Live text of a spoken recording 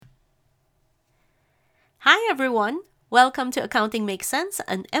Hi, everyone. Welcome to Accounting Makes Sense,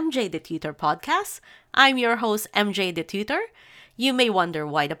 an MJ the Tutor podcast. I'm your host, MJ the Tutor. You may wonder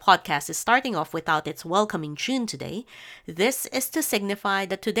why the podcast is starting off without its welcoming tune today. This is to signify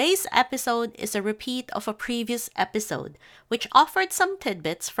that today's episode is a repeat of a previous episode, which offered some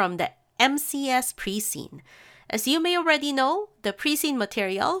tidbits from the MCS pre-scene. As you may already know, the pre-scene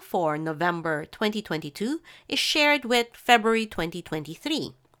material for November 2022 is shared with February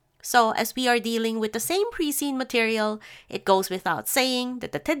 2023. So, as we are dealing with the same pre-scene material, it goes without saying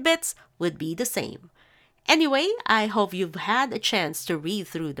that the tidbits would be the same. Anyway, I hope you've had a chance to read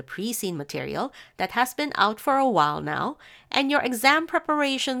through the pre-scene material that has been out for a while now, and your exam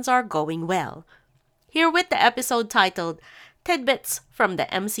preparations are going well. Here with the episode titled Tidbits from the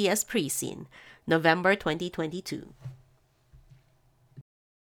MCS Pre-scene, November 2022.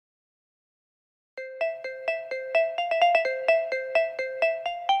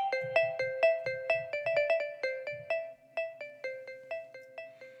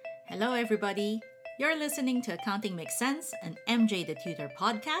 Hello, everybody. You're listening to Accounting Makes Sense, an MJ the Tutor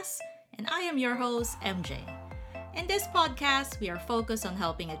podcast, and I am your host, MJ. In this podcast, we are focused on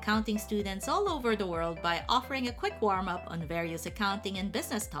helping accounting students all over the world by offering a quick warm up on various accounting and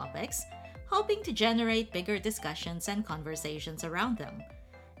business topics, hoping to generate bigger discussions and conversations around them.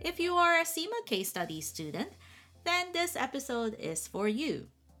 If you are a CIMA case study student, then this episode is for you.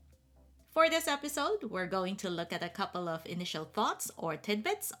 For this episode, we're going to look at a couple of initial thoughts or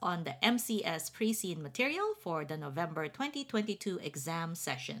tidbits on the MCS pre-scene material for the November 2022 exam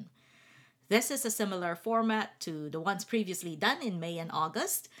session. This is a similar format to the ones previously done in May and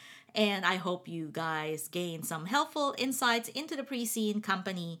August, and I hope you guys gain some helpful insights into the pre-scene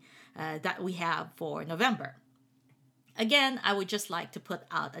company that we have for November. Again, I would just like to put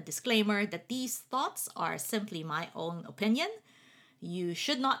out a disclaimer that these thoughts are simply my own opinion. You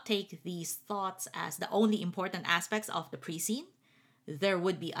should not take these thoughts as the only important aspects of the pre-scene. There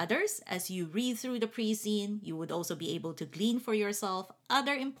would be others. As you read through the pre-scene, you would also be able to glean for yourself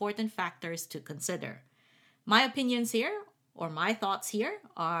other important factors to consider. My opinions here, or my thoughts here,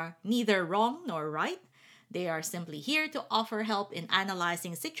 are neither wrong nor right. They are simply here to offer help in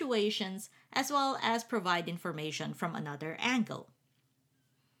analyzing situations as well as provide information from another angle.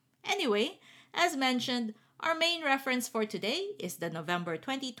 Anyway, as mentioned, our main reference for today is the November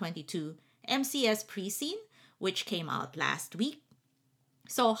 2022 MCS pre-scene, which came out last week.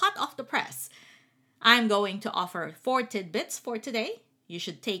 So, hot off the press, I'm going to offer 4 tidbits for today. You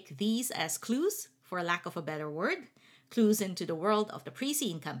should take these as clues, for lack of a better word, clues into the world of the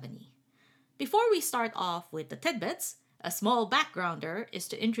pre-scene company. Before we start off with the tidbits, a small backgrounder is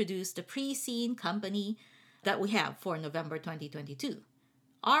to introduce the pre-scene company that we have for November 2022.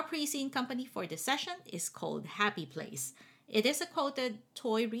 Our pre-scene company for this session is called Happy Place. It is a quoted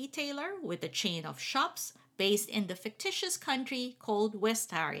toy retailer with a chain of shops based in the fictitious country called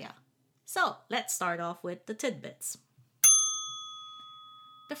Westaria. So, let's start off with the tidbits.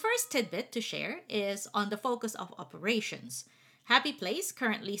 The first tidbit to share is on the focus of operations. Happy Place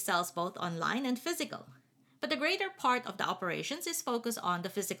currently sells both online and physical, but the greater part of the operations is focused on the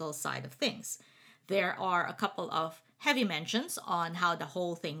physical side of things. There are a couple of heavy mentions on how the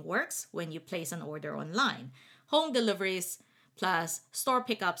whole thing works when you place an order online. Home deliveries plus store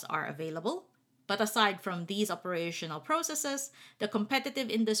pickups are available. But aside from these operational processes, the competitive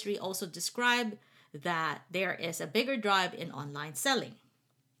industry also described that there is a bigger drive in online selling.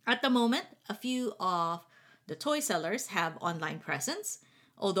 At the moment, a few of the toy sellers have online presence,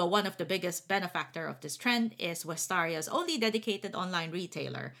 although one of the biggest benefactor of this trend is Westaria's only dedicated online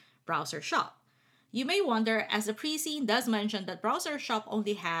retailer, Browser Shop. You may wonder, as the pre-scene does mention that Browser Shop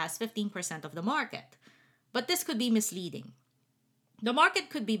only has 15% of the market, but this could be misleading. The market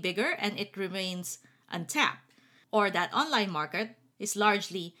could be bigger and it remains untapped, or that online market is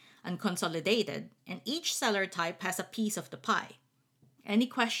largely unconsolidated and each seller type has a piece of the pie. Any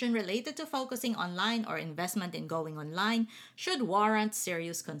question related to focusing online or investment in going online should warrant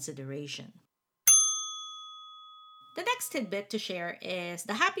serious consideration. The next tidbit to share is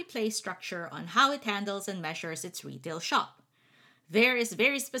the Happy Place structure on how it handles and measures its retail shop. There is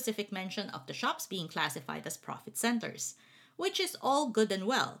very specific mention of the shops being classified as profit centers, which is all good and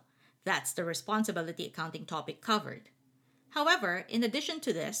well. That's the responsibility accounting topic covered. However, in addition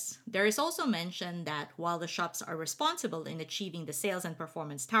to this, there is also mention that while the shops are responsible in achieving the sales and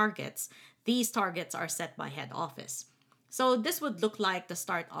performance targets, these targets are set by head office. So this would look like the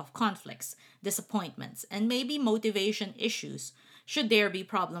start of conflicts, disappointments, and maybe motivation issues should there be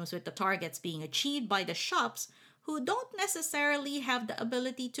problems with the targets being achieved by the shops who don't necessarily have the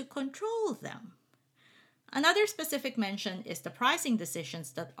ability to control them. Another specific mention is the pricing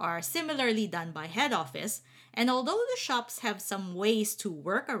decisions that are similarly done by head office, and although the shops have some ways to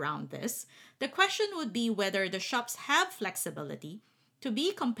work around this, the question would be whether the shops have flexibility to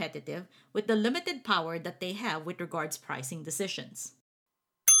be competitive with the limited power that they have with regards pricing decisions.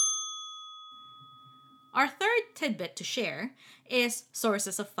 Our third tidbit to share is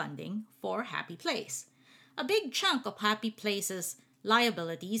sources of funding for Happy Place. A big chunk of Happy Place's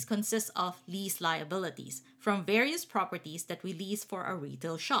liabilities consists of lease liabilities from various properties that we lease for our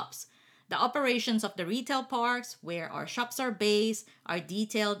retail shops. The operations of the retail parks, where our shops are based, are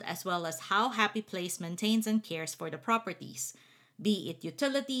detailed, as well as how Happy Place maintains and cares for the properties, be it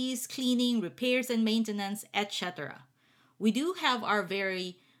utilities, cleaning, repairs and maintenance, etc. We do have our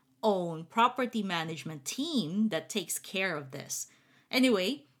very own property management team that takes care of this.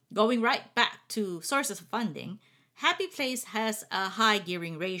 Anyway, going right back to sources of funding, Happy Place has a high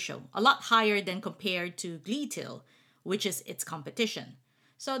gearing ratio, a lot higher than compared to Gleetil, which is its competition.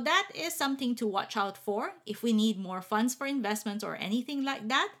 So that is something to watch out for. If we need more funds for investments or anything like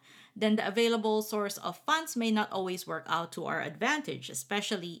that, then the available source of funds may not always work out to our advantage,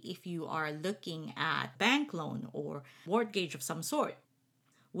 especially if you are looking at bank loan or mortgage of some sort.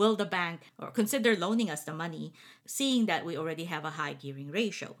 Will the bank or consider loaning us the money, seeing that we already have a high gearing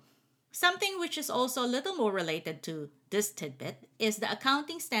ratio? Something which is also a little more related to this tidbit is the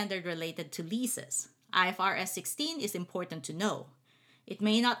accounting standard related to leases. IFRS 16 is important to know. It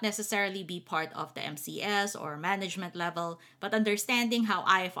may not necessarily be part of the MCS or management level, but understanding how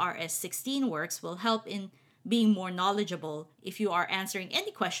IFRS 16 works will help in being more knowledgeable if you are answering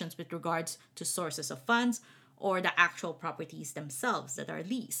any questions with regards to sources of funds or the actual properties themselves that are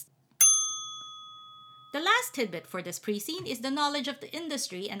leased. The last tidbit for this pre-scene is the knowledge of the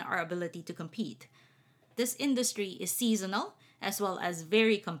industry and our ability to compete. This industry is seasonal as well as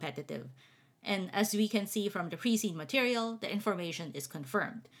very competitive. And as we can see from the pre-scene material, the information is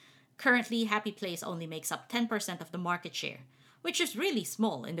confirmed. Currently, Happy Place only makes up 10% of the market share, which is really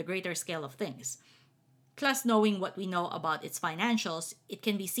small in the greater scale of things. Plus, knowing what we know about its financials, it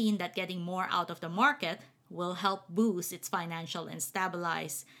can be seen that getting more out of the market will help boost its financial and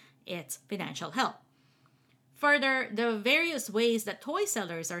stabilize its financial health. Further, the various ways that toy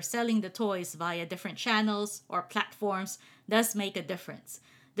sellers are selling the toys via different channels or platforms does make a difference.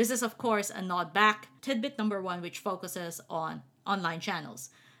 This is, of course, a nod back. Tidbit number 1, which focuses on online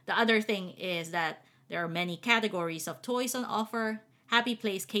channels. The other thing is that there are many categories of toys on offer. Happy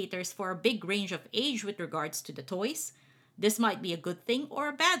Place caters for a big range of age with regards to the toys. This might be a good thing or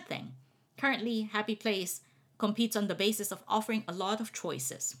a bad thing. Currently, Happy Place competes on the basis of offering a lot of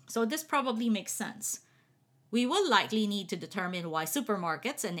choices, so this probably makes sense. We will likely need to determine why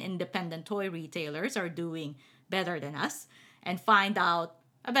supermarkets and independent toy retailers are doing better than us and find out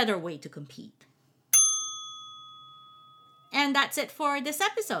a better way to compete. And that's it for this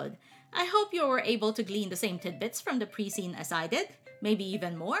episode. I hope you were able to glean the same tidbits from the pre-scene as I did, maybe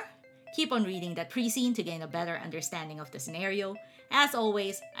even more. Keep on reading that pre-scene to gain a better understanding of the scenario. As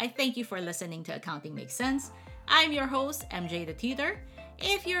always, I thank you for listening to Accounting Makes Sense. I'm your host, MJ the Tutor.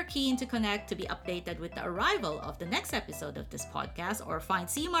 If you're keen to connect to be updated with the arrival of the next episode of this podcast or find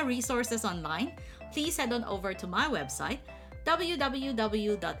CIMA resources online, please head on over to my website,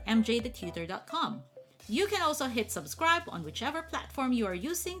 www.mjthetutor.com. You can also hit subscribe on whichever platform you are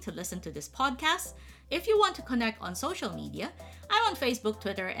using to listen to this podcast. If you want to connect on social media, I'm on Facebook,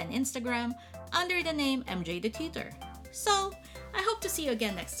 Twitter, and Instagram under the name MJ the Tutor. So, I hope to see you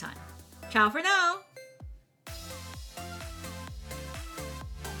again next time. Ciao for now!